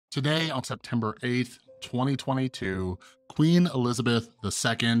Today, on September 8th, 2022, Queen Elizabeth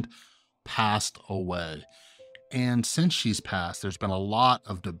II passed away. And since she's passed, there's been a lot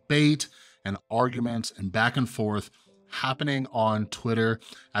of debate and arguments and back and forth happening on Twitter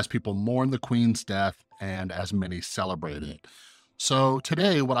as people mourn the Queen's death and as many celebrate it. So,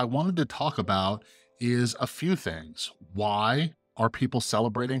 today, what I wanted to talk about is a few things. Why are people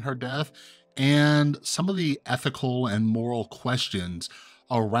celebrating her death? And some of the ethical and moral questions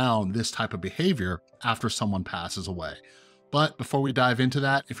around this type of behavior after someone passes away. But before we dive into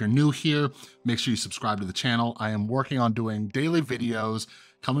that, if you're new here, make sure you subscribe to the channel. I am working on doing daily videos,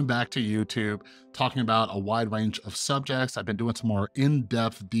 coming back to YouTube, talking about a wide range of subjects. I've been doing some more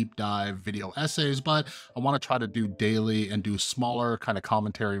in-depth, deep dive video essays, but I want to try to do daily and do smaller kind of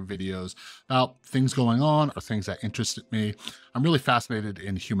commentary videos about things going on or things that interested me. I'm really fascinated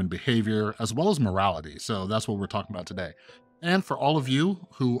in human behavior as well as morality. So that's what we're talking about today. And for all of you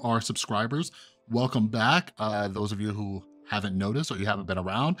who are subscribers, welcome back. Those of you who haven't noticed or you haven't been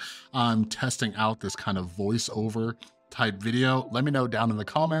around, I'm testing out this kind of voiceover type video. Let me know down in the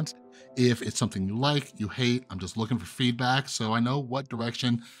comments if it's something you like, you hate. I'm just looking for feedback so I know what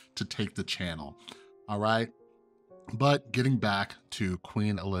direction to take the channel. All right. But getting back to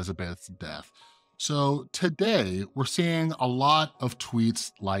Queen Elizabeth's death. So today we're seeing a lot of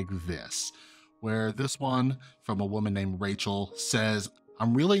tweets like this, where this one from a woman named Rachel says,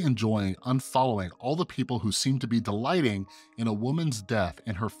 "I'm really enjoying unfollowing all the people who seem to be delighting in a woman's death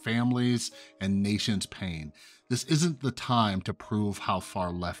and her family's and nation's pain. This isn't the time to prove how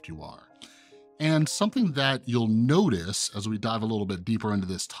far left you are." And something that you'll notice as we dive a little bit deeper into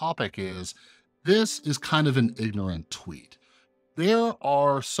this topic is this is kind of an ignorant tweet. There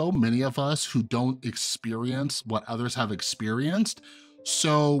are so many of us who don't experience what others have experienced,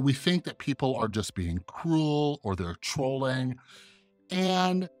 so we think that people are just being cruel or they're trolling.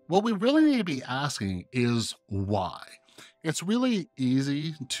 And what we really need to be asking is why. It's really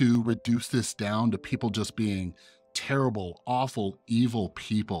easy to reduce this down to people just being terrible, awful, evil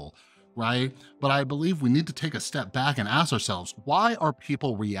people, right? But I believe we need to take a step back and ask ourselves, why are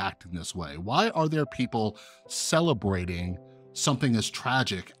people reacting this way? Why are there people celebrating something as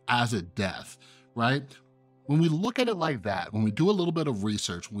tragic as a death, right? When we look at it like that, when we do a little bit of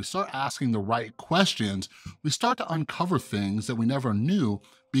research, when we start asking the right questions, we start to uncover things that we never knew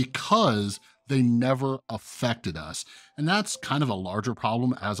because they never affected us. And that's kind of a larger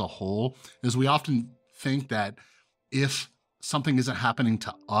problem as a whole, is we often think that if something isn't happening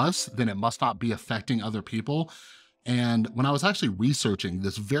to us, then it must not be affecting other people. And when I was actually researching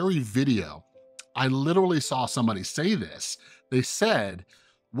this very video, I literally saw somebody say this. They said,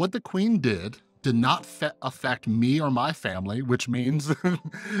 what the Queen did not affect me or my family, which means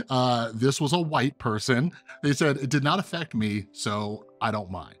this was a white person. They said, it did not affect me, so I don't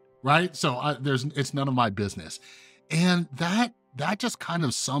mind, right? So it's none of my business. And that just kind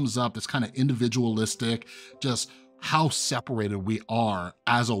of sums up this kind of individualistic, just how separated we are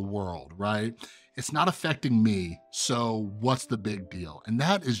as a world, right? It's not affecting me, so what's the big deal? And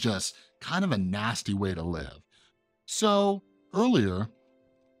that is just kind of a nasty way to live. So earlier,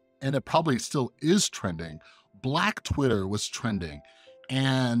 and it probably still is trending, Black Twitter was trending.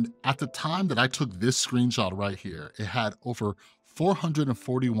 And at the time that I took this screenshot right here, it had over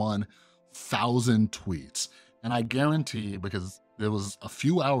 441,000 tweets. And I guarantee, because it was a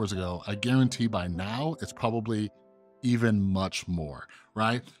few hours ago, I guarantee by now it's probably even much more,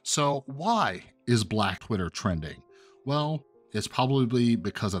 right? So why is Black Twitter trending? Well, it's probably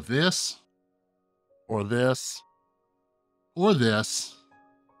because of this, or this, or this,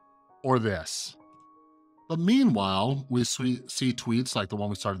 or this. But meanwhile, we see tweets like the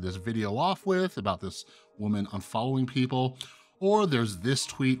one we started this video off with about this woman unfollowing people, or there's this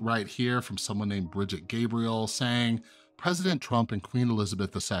tweet right here from someone named Bridget Gabriel saying, President Trump and Queen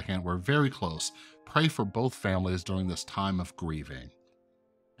Elizabeth II were very close. Pray for both families during this time of grieving.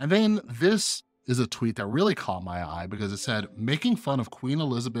 And then this is a tweet that really caught my eye because it said, making fun of Queen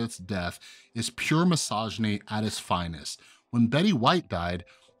Elizabeth's death is pure misogyny at its finest. When Betty White died,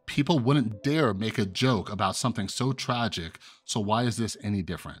 people wouldn't dare make a joke about something so tragic, so why is this any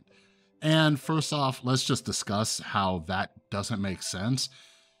different? And first off, let's just discuss how that doesn't make sense.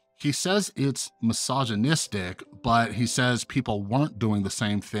 He says it's misogynistic, but he says people weren't doing the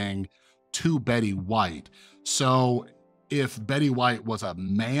same thing to Betty White. So if Betty White was a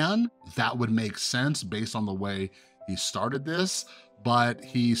man, that would make sense based on the way he started this, but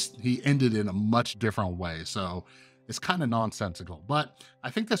he ended in a much different way. So it's kind of nonsensical, but I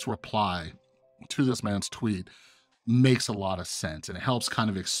think this reply to this man's tweet makes a lot of sense and it helps kind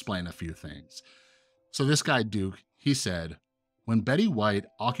of explain a few things. So this guy, Duke, he said, when Betty White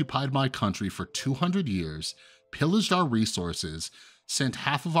occupied my country for 200 years, pillaged our resources, sent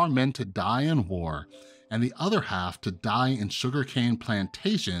half of our men to die in war, and the other half to die in sugarcane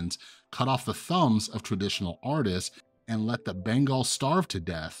plantations, cut off the thumbs of traditional artists, and let the Bengal starve to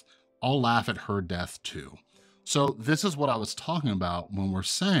death, I'll laugh at her death too. So this is what I was talking about when we're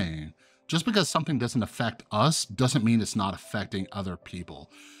saying, just because something doesn't affect us doesn't mean it's not affecting other people.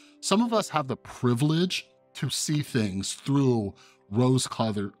 Some of us have the privilege to see things through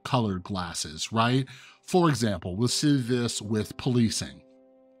rose-colored glasses, right? For example, we'll see this with policing.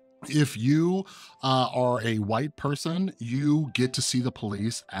 If you are a white person, you get to see the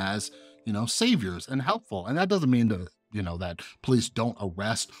police as, saviors and helpful. And that doesn't mean that police don't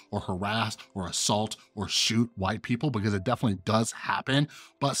arrest or harass or assault or shoot white people, because it definitely does happen.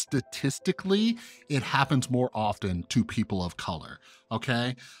 But statistically, it happens more often to people of color,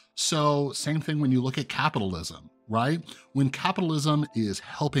 okay? So same thing when you look at capitalism, right? When capitalism is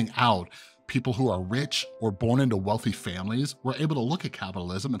helping out people who are rich or born into wealthy families, we're able to look at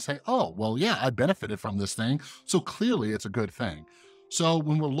capitalism and say, oh, well, yeah, I benefited from this thing, so clearly it's a good thing. So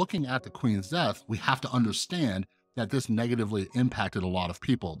when we're looking at the Queen's death, we have to understand that this negatively impacted a lot of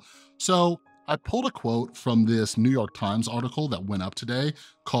people. So I pulled a quote from this New York Times article that went up today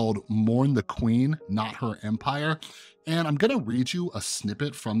called "Mourn the Queen, Not Her Empire." And I'm gonna read you a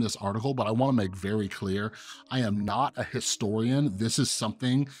snippet from this article, but I wanna make very clear, I am not a historian. This is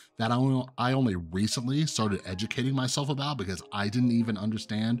something that I only recently started educating myself about, because I didn't even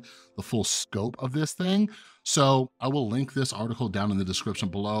understand the full scope of this thing. So I will link this article down in the description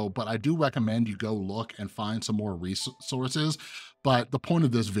below, but I do recommend you go look and find some more resources. But the point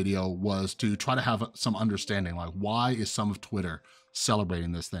of this video was to try to have some understanding, like, why is some of Twitter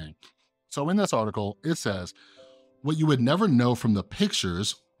celebrating this thing? So in this article, it says, what you would never know from the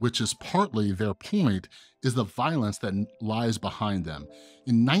pictures, which is partly their point, is the violence that lies behind them.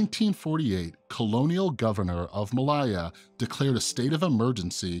 In 1948, colonial governor of Malaya declared a state of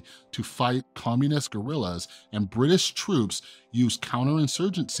emergency to fight communist guerrillas, and British troops used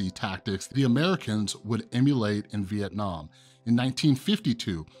counterinsurgency tactics the Americans would emulate in Vietnam. In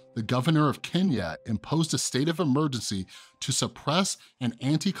 1952, the governor of Kenya imposed a state of emergency to suppress an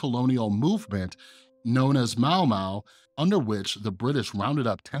anti-colonial movement known as Mau Mau, under which the British rounded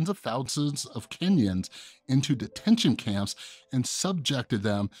up tens of thousands of Kenyans into detention camps and subjected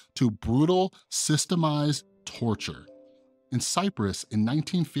them to brutal, systemized torture. In Cyprus in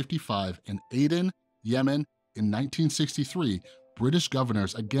 1955 and Aden, Yemen in 1963, British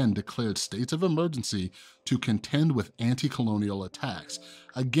governors again declared states of emergency to contend with anti-colonial attacks.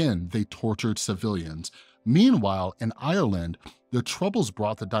 Again, they tortured civilians. Meanwhile, in Ireland, the Troubles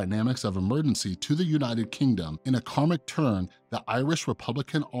brought the dynamics of emergency to the United Kingdom. In a karmic turn, the Irish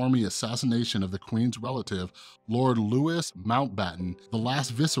Republican Army assassination of the Queen's relative, Lord Louis Mountbatten, the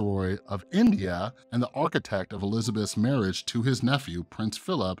last viceroy of India and the architect of Elizabeth's marriage to his nephew, Prince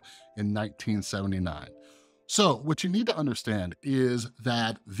Philip, in 1979. So what you need to understand is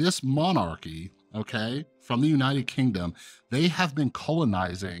that this monarchy, okay, from the United Kingdom, they have been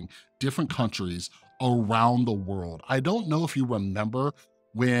colonizing different countries around the world. I don't know if you remember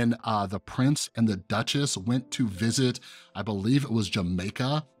when the Prince and the Duchess went to visit, I believe it was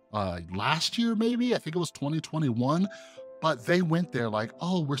Jamaica last year, maybe? I think it was 2021. But they went there like,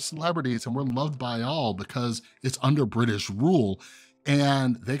 oh, we're celebrities and we're loved by all because it's under British rule.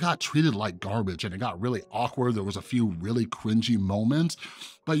 And they got treated like garbage, and it got really awkward. There was a few really cringy moments,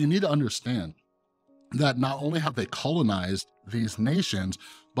 but you need to understand that not only have they colonized these nations,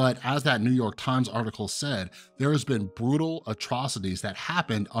 but as that New York Times article said, there has been brutal atrocities that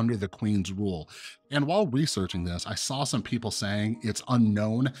happened under the Queen's rule. And while researching this, I saw some people saying it's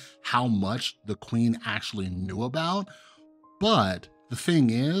unknown how much the Queen actually knew about, but the thing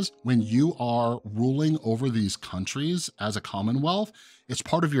is, when you are ruling over these countries as a Commonwealth, it's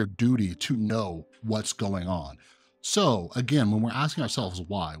part of your duty to know what's going on. So again, when we're asking ourselves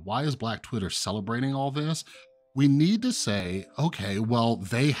why is Black Twitter celebrating all this? We need to say, okay, well,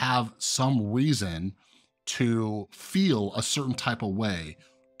 they have some reason to feel a certain type of way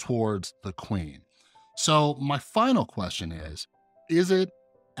towards the Queen. So my final question is it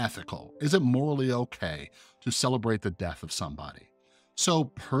ethical? Is it morally okay to celebrate the death of somebody? So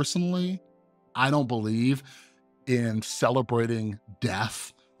personally, I don't believe in celebrating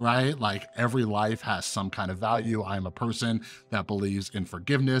death, right? Like every life has some kind of value. I'm a person that believes in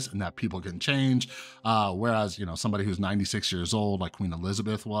forgiveness and that people can change. Whereas, somebody who's 96 years old, like Queen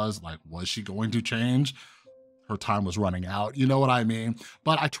Elizabeth was she going to change? Her time was running out, you know what I mean?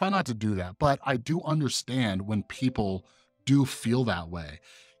 But I try not to do that. But I do understand when people do feel that way.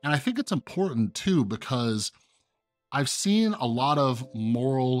 And I think it's important too, because I've seen a lot of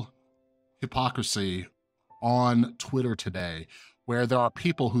moral hypocrisy on Twitter today, where there are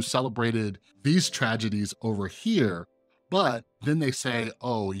people who celebrated these tragedies over here, but then they say,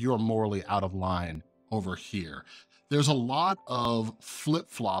 oh, you're morally out of line over here. There's a lot of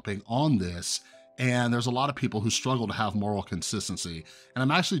flip-flopping on this, and there's a lot of people who struggle to have moral consistency. And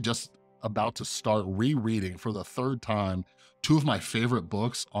I'm actually just about to start rereading for the third time two of my favorite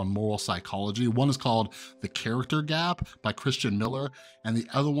books on moral psychology. One is called The Character Gap by Christian Miller, and the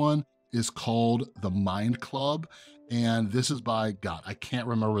other one is called The Mind Club. And this is by, God, I can't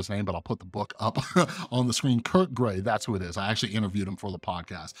remember his name, but I'll put the book up on the screen. Kurt Gray, that's who it is. I actually interviewed him for the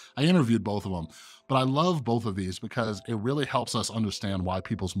podcast. I interviewed both of them, but I love both of these because it really helps us understand why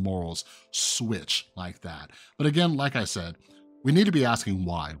people's morals switch like that. But again, like I said, we need to be asking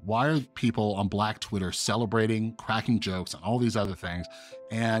why. Why are people on Black Twitter celebrating, cracking jokes, and all these other things?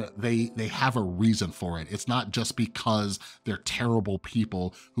 And they have a reason for it. It's not just because they're terrible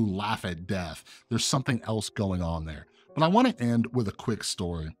people who laugh at death. There's something else going on there. But I want to end with a quick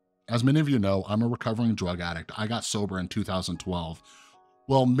story. As many of you know, I'm a recovering drug addict. I got sober in 2012.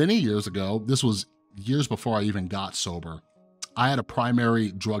 Well, many years ago, this was years before I even got sober, I had a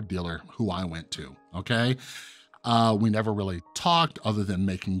primary drug dealer who I went to, okay? We never really talked other than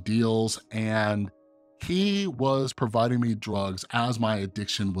making deals, and he was providing me drugs as my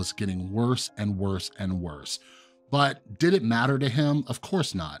addiction was getting worse and worse and worse. But did it matter to him? Of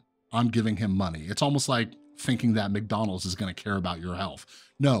course not. I'm giving him money. It's almost like thinking that McDonald's is gonna care about your health.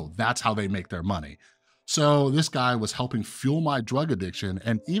 No, that's how they make their money. So this guy was helping fuel my drug addiction,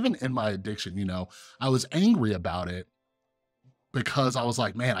 and even in my addiction, you know, I was angry about it, because I was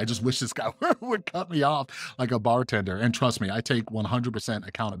like, man, I just wish this guy would cut me off like a bartender. And trust me, I take 100%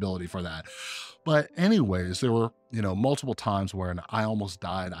 accountability for that. But anyways, there were, you know, multiple times where I almost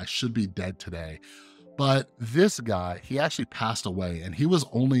died. I should be dead today. But this guy, he actually passed away, and he was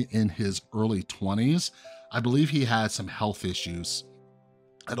only in his early 20s. I believe he had some health issues.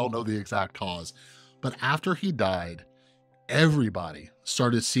 I don't know the exact cause. But after he died, everybody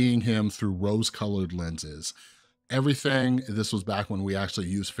started seeing him through rose-colored lenses. Everything, this was back when we actually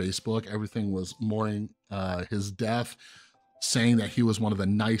used Facebook, everything was mourning his death, saying that he was one of the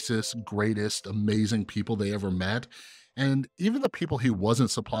nicest, greatest, amazing people they ever met. And even the people he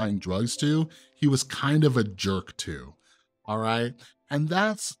wasn't supplying drugs to, he was kind of a jerk to, all right? And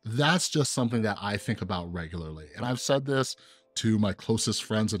that's just something that I think about regularly. And I've said this to my closest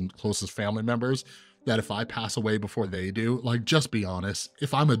friends and closest family members, that if I pass away before they do, like, just be honest.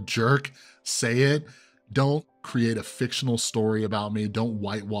 If I'm a jerk, say it. Don't create a fictional story about me. Don't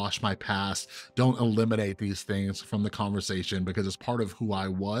whitewash my past. Don't eliminate these things from the conversation, because it's part of who I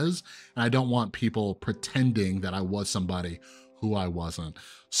was. And I don't want people pretending that I was somebody who I wasn't.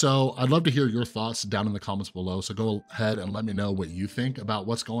 So I'd love to hear your thoughts down in the comments below. So go ahead and let me know what you think about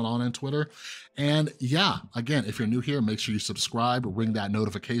what's going on in Twitter. And yeah, again, if you're new here, make sure you subscribe, ring that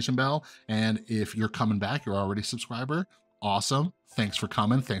notification bell. And if you're coming back, you're already a subscriber, awesome. Thanks for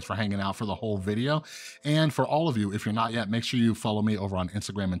coming. Thanks for hanging out for the whole video. And for all of you, if you're not yet, make sure you follow me over on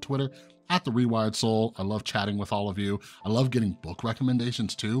Instagram and Twitter at The Rewired Soul. I love chatting with all of you. I love getting book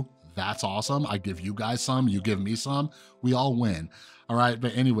recommendations too. That's awesome. I give you guys some, you give me some, we all win. All right,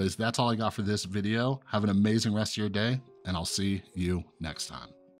 but anyways, that's all I got for this video. Have an amazing rest of your day, and I'll see you next time.